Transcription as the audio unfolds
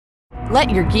Let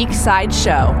your geek side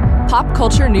show. Pop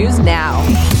culture news now.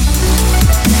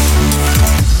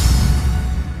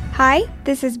 Hi,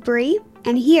 this is Bree,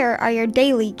 and here are your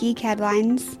daily geek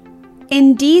headlines.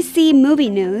 In DC movie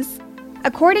news,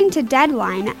 according to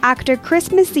Deadline, actor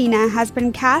Chris Messina has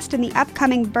been cast in the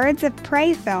upcoming Birds of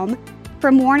Prey film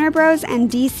from Warner Bros. And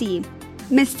DC.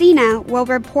 Messina will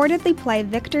reportedly play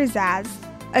Victor Zsasz,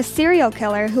 a serial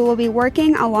killer who will be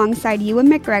working alongside Ewan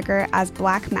McGregor as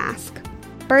Black Mask.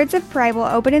 Birds of Prey will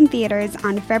open in theaters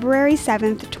on February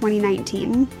 7th,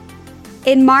 2019.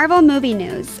 In Marvel movie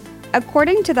news,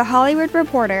 according to The Hollywood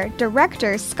Reporter,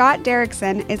 director Scott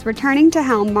Derrickson is returning to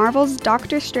helm Marvel's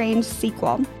Doctor Strange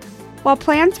sequel. While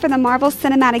plans for the Marvel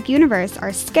Cinematic Universe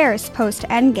are scarce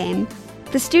post-Endgame,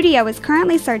 the studio is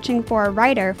currently searching for a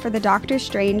writer for the Doctor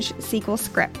Strange sequel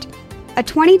script. A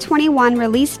 2021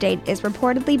 release date is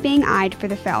reportedly being eyed for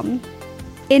the film.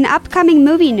 In upcoming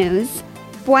movie news,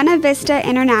 Buena Vista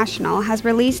International has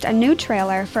released a new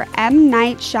trailer for M.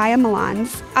 Night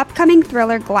Shyamalan's upcoming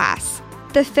thriller Glass.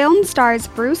 The film stars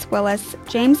Bruce Willis,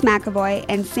 James McAvoy,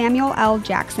 and Samuel L.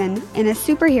 Jackson in a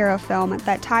superhero film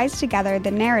that ties together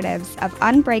the narratives of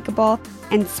Unbreakable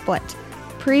and Split,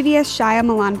 previous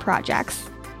Shyamalan projects.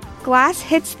 Glass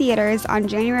hits theaters on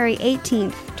January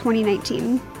 18th,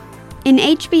 2019. In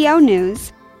HBO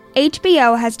news,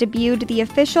 HBO has debuted the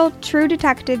official True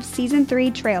Detective Season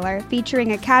 3 trailer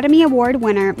featuring Academy Award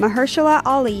winner Mahershala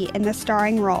Ali in the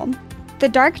starring role. The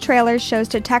dark trailer shows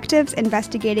detectives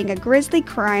investigating a grisly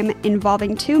crime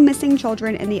involving two missing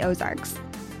children in the Ozarks.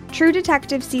 True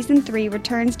Detective Season 3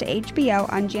 returns to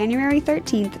HBO on January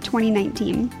 13th,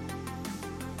 2019.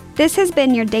 This has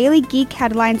been your Daily Geek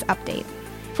Headlines Update.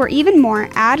 For even more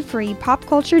ad-free pop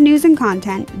culture news and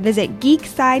content, visit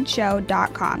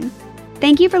geeksideshow.com.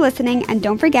 Thank you for listening, and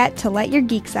don't forget to let your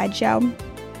geek side show.